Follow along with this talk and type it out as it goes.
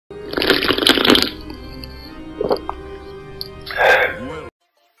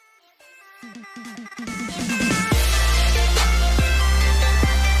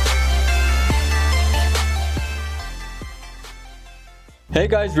Hey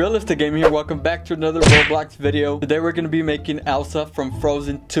guys, Realistic Game here. Welcome back to another Roblox video. Today we're going to be making Elsa from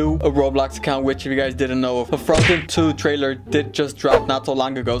Frozen 2 a Roblox account, which if you guys didn't know, the Frozen 2 trailer did just drop not so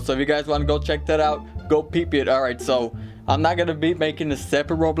long ago. So if you guys want to go check that out, go peep it. Alright, so I'm not going to be making a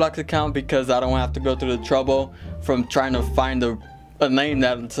separate Roblox account because I don't have to go through the trouble from trying to find a name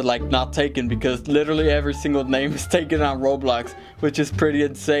that's like not taken, because literally every single name is taken on Roblox, which is pretty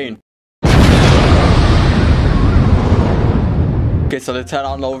insane. Okay, so let's head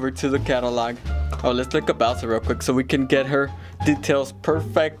on over to the catalog. Oh, let's look up Elsa real quick so we can get her details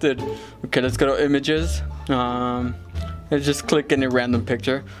perfected. Okay, let's go to images. Let's just click any random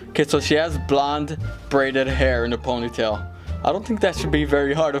picture. Okay, so she has blonde braided hair in a ponytail. I don't think that should be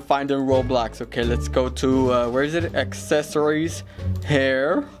very hard to find in Roblox. Okay, let's go to, where is it? Accessories,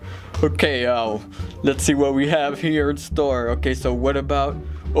 hair. Okay, let's see what we have here in store. Okay, so what about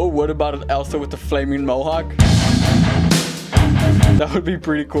an Elsa with a flaming mohawk? That would be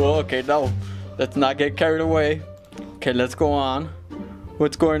pretty cool. Okay, no, let's not get carried away. Okay, let's go on.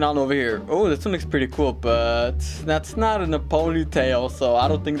 What's going on over here? Oh, this one looks pretty cool, but that's not in a ponytail, so I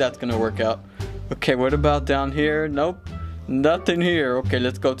don't think that's gonna work out. Okay, what about down here? Nope, nothing here. Okay,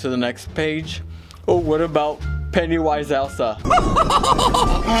 let's go to the next page. Oh, what about Pennywise Elsa?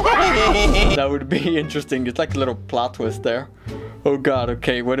 That would be interesting. It's like a little plot twist there. Oh god,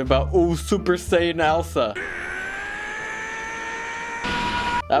 okay, what about Super Saiyan Elsa?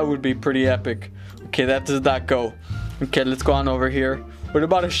 That would be pretty epic. Okay, that does not go. Okay, let's go on over here. What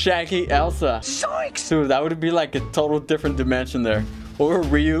about a Shaggy Elsa? Sharks! Dude, that would be like a total different dimension there. Or a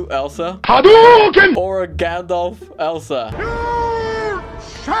Ryu Elsa. Hadouken! Or a Gandalf Elsa. You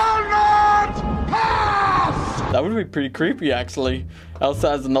shall not pass! That would be pretty creepy, actually.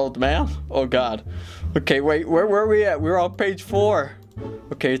 Elsa as an old man. Oh god. Okay, wait, where were we at? We were on page 4.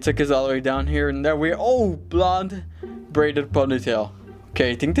 Okay, it took us all the way down here, and there we are. Oh, blonde braided ponytail.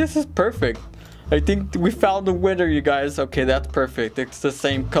 Okay, I think this is perfect. I think we found the winner, you guys. Okay, that's perfect. It's the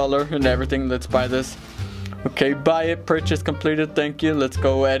same color and everything. Let's buy this. Okay, buy it. Purchase completed. Thank you. Let's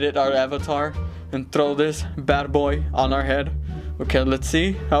go edit our avatar and throw this bad boy on our head. Okay, let's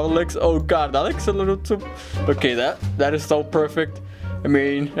see how it looks. Oh god, that looks a little too... Okay, that is so perfect. I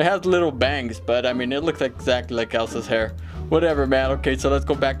mean, it has little bangs, but I mean, it looks exactly like Elsa's hair. Whatever, man. Okay, so let's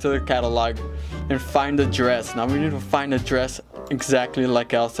go back to the catalog and find the dress. Now we need to find a dress exactly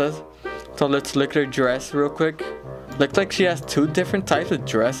like Elsa's. So let's look at her dress real quick. Looks like she has 2 different types of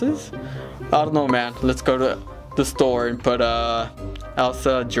dresses. I don't know, man. Let's go to the store and put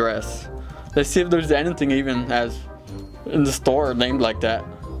Elsa dress. Let's see if there's anything even as in the store named like that.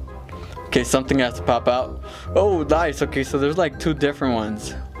 Okay, something has to pop out. Oh, nice. Okay, so there's like 2 different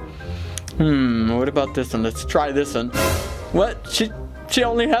ones. What about this one? Let's try this one. What? She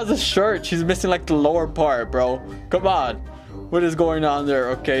only has a shirt. She's missing like the lower part, bro. Come on. What is going on there?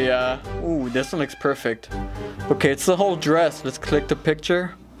 Okay, ooh, this one looks perfect. Okay, it's the whole dress. Let's click the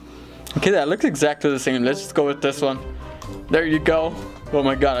picture. Okay, that looks exactly the same. Let's just go with this one. There you go. Oh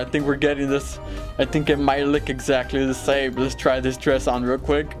my god, I think we're getting this. I think it might look exactly the same. Let's try this dress on real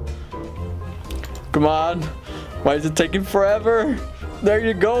quick. Come on. Why is it taking forever? There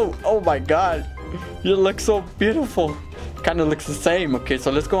you go. Oh my god. You look so beautiful. Kind of looks the same. Okay,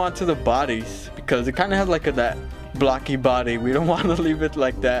 so let's go on to the bodies, because it kind of has like that blocky body. We don't want to leave it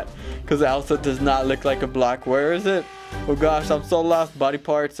like that, because Elsa does not look like a block. Where is it? Oh gosh, I'm so lost. Body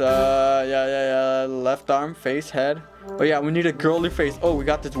parts. Yeah. Left arm, face, head. Oh yeah, we need a girly face. Oh, we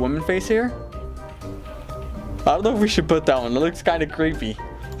got this woman face here. I don't know if we should put that one. It looks kind of creepy.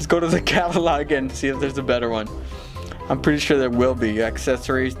 Let's go to the catalog and see if there's a better one. I'm pretty sure there will be.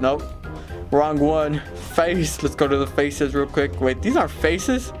 Accessories. Nope. Wrong one. Face. Let's go to the faces real quick. Wait, these aren't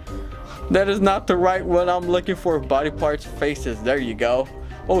faces? That is not the right one I'm looking for. Body parts, faces. There you go.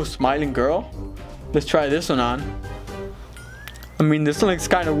 Oh, smiling girl. Let's try this one on. I mean, this one looks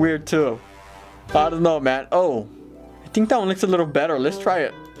kind of weird too. I don't know, man. Oh, I think that one looks a little better. Let's try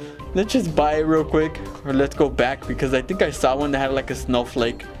it. Let's just buy it real quick. Or let's go back, because I think I saw one that had like a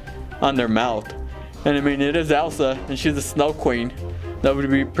snowflake on their mouth. And I mean, it is Elsa, and she's a snow queen. That would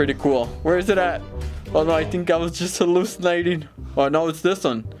be pretty cool. Where is it at? Oh no, I think I was just hallucinating. Oh no, it's this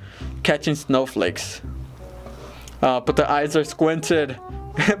one. Catching snowflakes. But the eyes are squinted.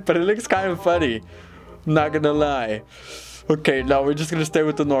 But it looks kind of funny. Not gonna lie. Okay, now we're just gonna stay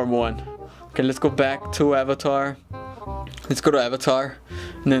with the normal one. Okay, let's go back to avatar. Let's go to avatar.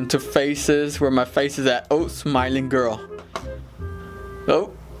 And then to faces, where my face is at. Oh, smiling girl.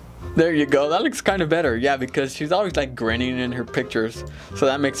 Oh. There you go. That looks kind of better. Yeah, because she's always like grinning in her pictures. So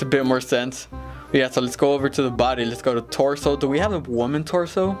that makes a bit more sense. Yeah, so let's go over to the body. Let's go to torso. Do we have a woman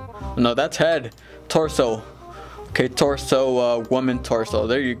torso? No, that's head. Torso. Okay, torso, woman torso.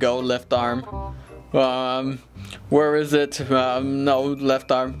 There you go, left arm. Where is it? No,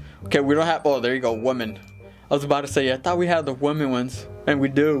 left arm. Okay, we don't have, oh, there you go, woman. I was about to say, I thought we had the women ones, and we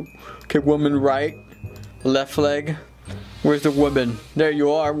do. Okay, woman right, left leg. Where's the woman? There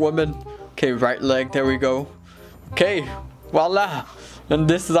you are, woman. Okay, right leg, there we go. Okay, voila. And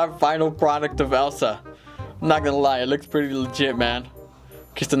this is our final product of ELSA. I'm not gonna lie, it looks pretty legit, man.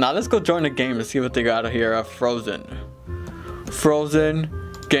 Okay, so now let's go join the game and see what they got here. Frozen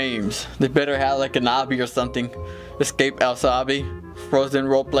games. They better have like an obby or something. Escape ELSA obby. Frozen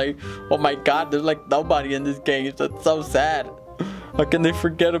roleplay. Oh my god, there's like nobody in this game. That's so sad. How can they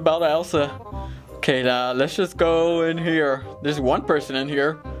forget about ELSA? Okay, now let's just go in here. There's one person in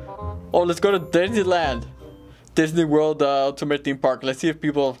here. Oh, let's go to Disneyland. Disney World Ultimate Theme Park. Let's see if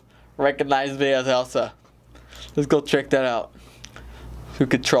people recognize me as ELSA. Let's go check that out. We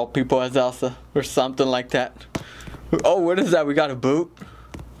could troll people as ELSA or something like that. Oh, what is that? We got a boot.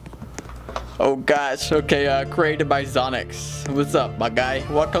 Oh gosh. Okay, created by Zonix. What's up, my guy?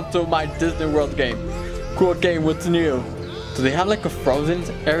 Welcome to my Disney World game. Cool game. What's new? Do they have like a Frozen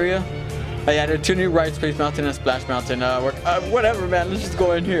area? I added 2 new rides, Space Mountain and Splash Mountain. Whatever, man. Let's just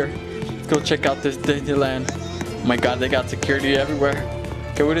go in here. Let's go check out this Disneyland. Oh my god, they got security everywhere.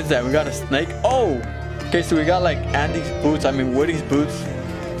 Okay, what is that? We got a snake. Oh! Okay, so we got like Andy's boots, Woody's boots.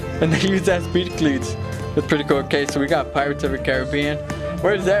 And they use that speed cleats. That's pretty cool. Okay, so we got Pirates of the Caribbean.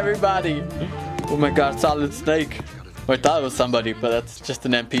 Where's everybody? Oh my god, Solid Snake. Oh, I thought it was somebody, but that's just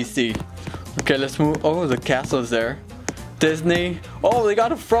an NPC. Okay, let's move. Oh, the castle's there. Disney. Oh, they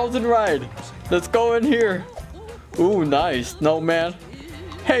got a Frozen ride. Let's go in here. Ooh, nice. No, man.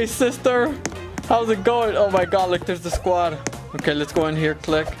 Hey, sister. How's it going? Oh my god, look, there's the squad. Okay, let's go in here.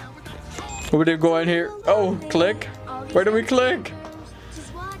 Click. Where do we go in here? Oh, click. Where do we click?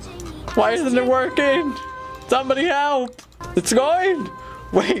 Why isn't it working? Somebody help. It's going.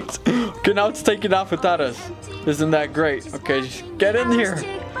 Wait. Okay, now it's taking off without us. Isn't that great? Okay, just get in here.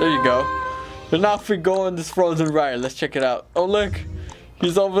 There you go. And now if we go on this Frozen ride, let's check it out. Oh, look.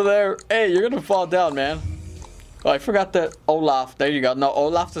 He's over there. Hey, you're gonna fall down, man. Oh, I forgot that Olaf. There you go. No,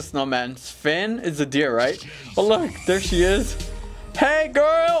 Olaf's a snowman. Finn is a deer, right? Oh, look. There she is. Hey,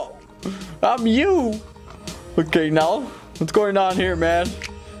 girl. I'm you. Okay, now what's going on here, man?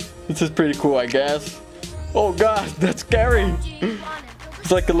 This is pretty cool, I guess. Oh god, that's scary. It's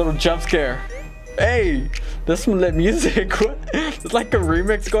like a little jump scare. Hey, that's some lit music. What? It's like a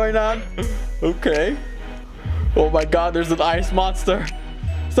remix going on. Okay. Oh my god, there's an ice monster.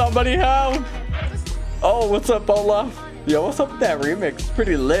 Somebody help. Oh, what's up, Olaf? Yo, what's up with that remix? It's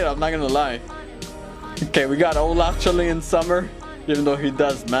pretty lit, I'm not gonna lie. Okay, we got Olaf chilling in summer. Even though he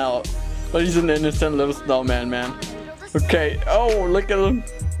does melt. But he's an innocent little snowman, man. Okay. Oh, look at him.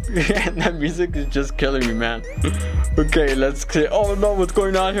 That music is just killing me, man. Okay, let's see. Oh no, what's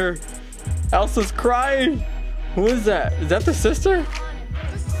going on here? Elsa's crying. Who is that? Is that the sister?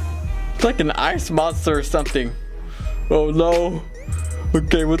 It's like an ice monster or something. Oh no.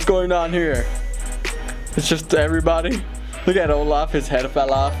 Okay, what's going on here? It's just everybody. Look at Olaf, his head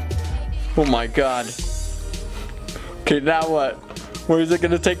fell off. Oh my god. Okay, now what? Where is it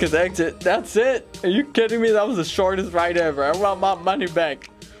gonna take his exit? That's it? Are you kidding me? That was the shortest ride ever. I want my money back.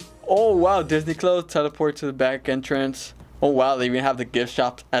 Oh wow, Disney clothes, teleport to the back entrance. Oh wow, they even have the gift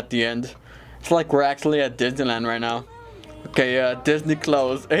shop at the end. It's like we're actually at Disneyland right now. Okay, Disney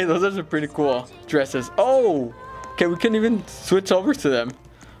clothes. Hey, those are pretty cool dresses. Oh, okay, we can even switch over to them.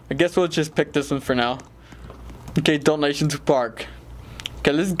 I guess we'll just pick this one for now. Okay, donation to park.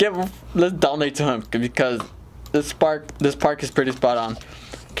 Okay, let's donate to him because this park is pretty spot on.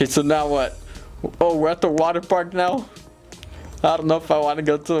 Okay, so now what? Oh, we're at the water park now. I don't know if I want to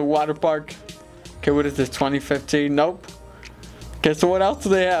go to the water park. Okay, what is this? 2015? Nope. Okay, so what else do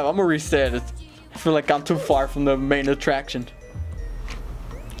they have? I'm gonna reset it. I feel like I'm too far from the main attraction.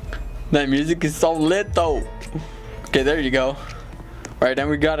 That music is so lit though. Okay, there you go. Alright, then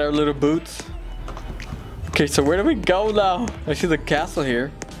we got our little boots. Okay, so where do we go now? I see the castle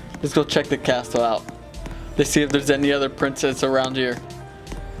here. Let's go check the castle out. Let's see if there's any other princess around here.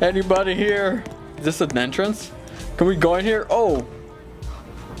 Anybody here? Is this an entrance? Can we go in here? Oh,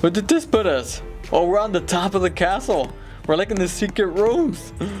 where did this put us? Oh, we're on the top of the castle. We're like in the secret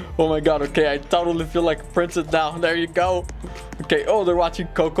rooms. Oh my god, okay, I totally feel like a princess now. There you go. Okay, oh, they're watching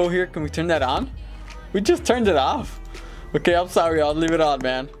Coco here. Can we turn that on? We just turned it off. Okay, I'm sorry, I'll leave it on,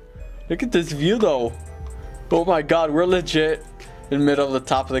 man. Look at this view though. Oh my god, we're legit in the middle of the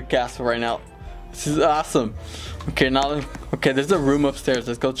top of the castle right now. This is awesome. Okay, now, okay, there's a room upstairs.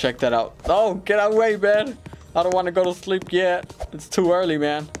 Let's go check that out. Oh, get away, man. I don't want to go to sleep yet. It's too early,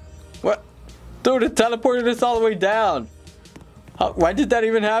 man. What? Dude, it teleported us all the way down. Why did that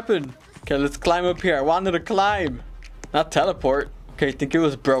even happen? Okay, let's climb up here. I wanted to climb, not teleport. Okay, I think it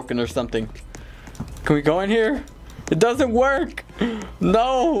was broken or something. Can we go in here? It doesn't work.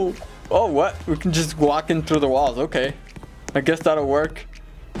 No. Oh, what? We can just walk in through the walls. Okay. I guess that'll work.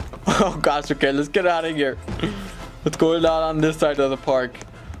 Oh, gosh. Okay, let's get out of here. Let's go down on this side of the park.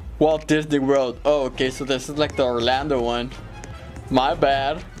 Walt Disney World. Oh, okay. So this is like the Orlando one. My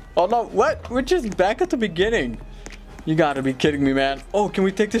bad. Oh, no. What? We're just back at the beginning. You gotta be kidding me, man. Oh, can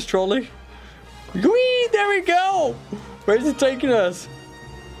we take this trolley? Whee! There we go. Where's it taking us?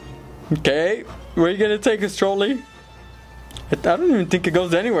 Okay. Where are you gonna take us, trolley? I don't even think it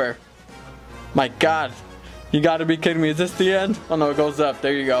goes anywhere. My God. You gotta be kidding me. Is this the end? Oh, no. It goes up.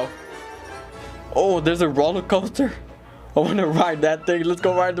 There you go. Oh, there's a roller coaster. I want to ride that thing. Let's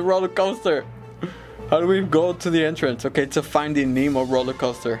go ride the roller coaster. How do we go to the entrance? Okay, it's a Finding Nemo roller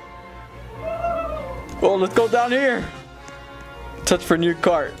coaster. Oh, let's go down here. Touch for new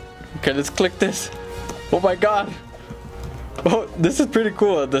cart. Okay, let's click this. Oh my God. Oh, this is pretty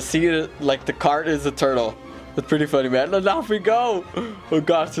cool. The seat, like the cart is a turtle. It's pretty funny, man. And off we go. Oh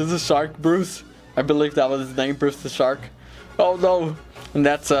gosh, there's a shark, Bruce. I believe that was his name, Bruce the shark. Oh no. And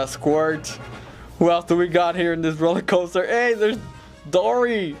that's Squirt. Who else do we got here in this roller coaster? Hey, there's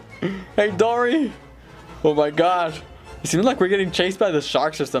Dory. Hey, Dory. Oh my God. It seems like we're getting chased by the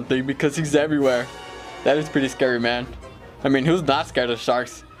sharks or something because he's everywhere. That is pretty scary, man. I mean, who's not scared of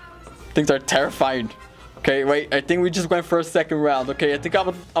sharks? Things are terrifying. Okay, wait. I think we just went for a second round. Okay, I think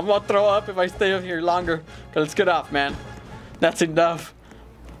I'm gonna throw up if I stay up here longer. Okay, let's get off, man. That's enough.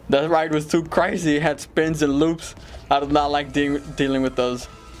 That ride was too crazy. It had spins and loops. I do not like dealing with those.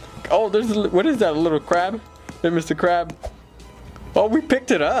 Oh, there's what is that? A little crab? Hey, Mr. Crab. Oh, we picked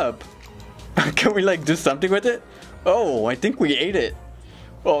it up. Can we like do something with it? Oh, I think we ate it.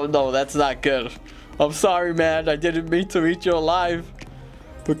 Oh no, that's not good. I'm sorry, man. I didn't mean to eat you alive.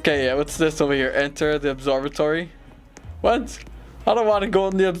 Okay, what's this over here? Enter the observatory. What? I don't want to go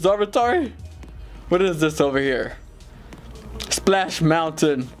in the observatory. What is this over here? Splash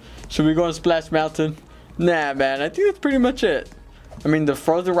Mountain. Should we go on Splash Mountain? Nah, man. I think that's pretty much it. I mean, the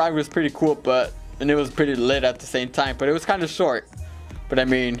Frozen ride was pretty cool, and it was pretty lit at the same time, but it was kind of short. But I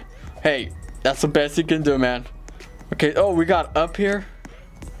mean, hey, that's the best you can do, man. Okay, oh, we got up here.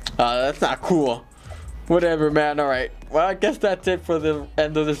 That's not cool. Whatever, man. All right. Well, I guess that's it for the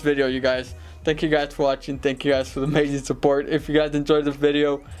end of this video, you guys. Thank you guys for watching. Thank you guys for the amazing support. If you guys enjoyed this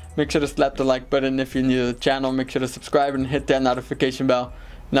video, make sure to slap the like button. If you're new to the channel, make sure to subscribe and hit that notification bell.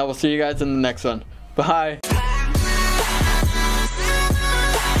 And I will see you guys in the next one. Bye.